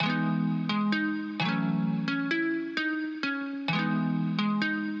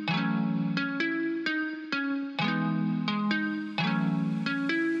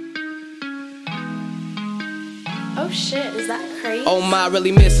Oh shit, is that Craze? Oh my, I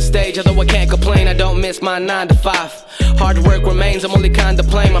really miss the stage, although I can't complain, I don't miss my 9 to 5. Hard work remains, I'm only kinda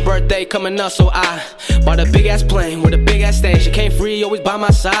plain. My birthday coming up, so I bought a big ass plane with a big ass stage. She came free, always by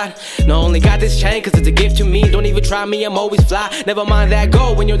my side. No, only got this chain cause it's a gift to me. Don't even try me, I'm always fly. Never mind that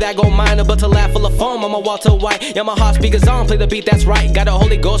goal when you're that gold miner, but to laugh full of foam. I'm a Walter White, yeah, my heart speakers on. Play the beat, that's right. Got a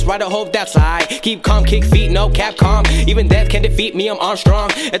Holy Ghost, right? I hope that's alright. Keep calm, kick feet, no cap calm. Even death can defeat me, I'm Armstrong.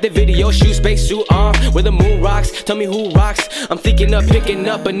 At the video shoot, space suit on, where the moon rocks. Tell me who rocks. I'm thinking of picking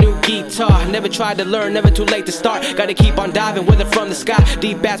up a new guitar. Never tried to learn, never too late to start. Gotta keep on diving, whether from the sky.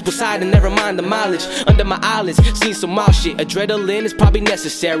 Deep ass beside and never mind the mileage. Under my eyelids, seen some wild shit. Adrenaline is probably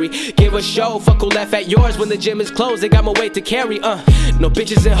necessary. Give a show, fuck who laugh at yours when the gym is closed. They got my weight to carry, no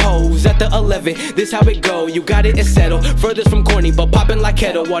bitches and hoes at the 11. This how it go, you got it and settle. Furthest from corny, but popping like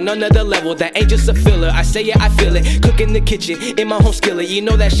kettle. On another level, that ain't just a filler. I say it, I feel it. Cook in the kitchen, in my home skillet. You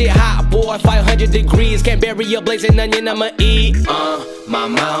know that shit hot, boy, 500 degrees. Can't bury a blazing onion, I'ma eat. My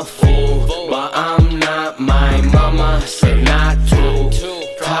mouth full, but I'm not my mama. Said not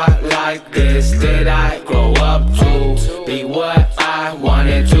to talk like this. Did I grow up to be what I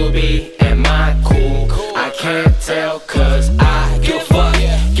wanted to be? Am I cool? I can't tell cause I give a fuck,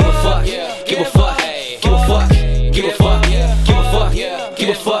 give a fuck, give a fuck, give a fuck, give a fuck, give a fuck, give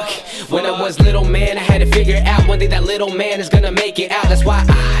a fuck. When I was little man, I had to figure out one day that little man is gonna make it out. That's why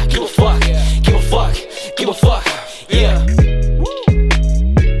I give a fuck, give a fuck, give a fuck, yeah.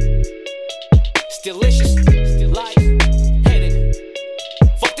 Delicious, still life, headed.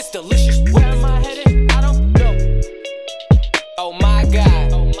 Fuck this delicious. Where am I headed? I don't know. Oh my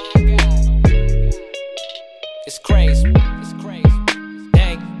god, oh my god. It's crazy, it's crazy.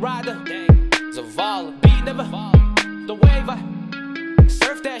 Dang, rider, dang, Zavala, beat never. The wave, I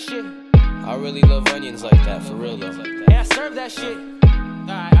surf that shit. I really love onions like that, for real though. Yeah, I serve that shit.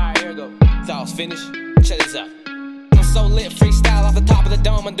 Alright, here we go. Thought I was finished. Check this out. So lit, freestyle off the top of the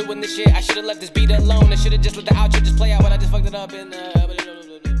dome. I'm doing this shit. I should've left this beat alone. I should've just let the outro just play out, but I just fucked it up and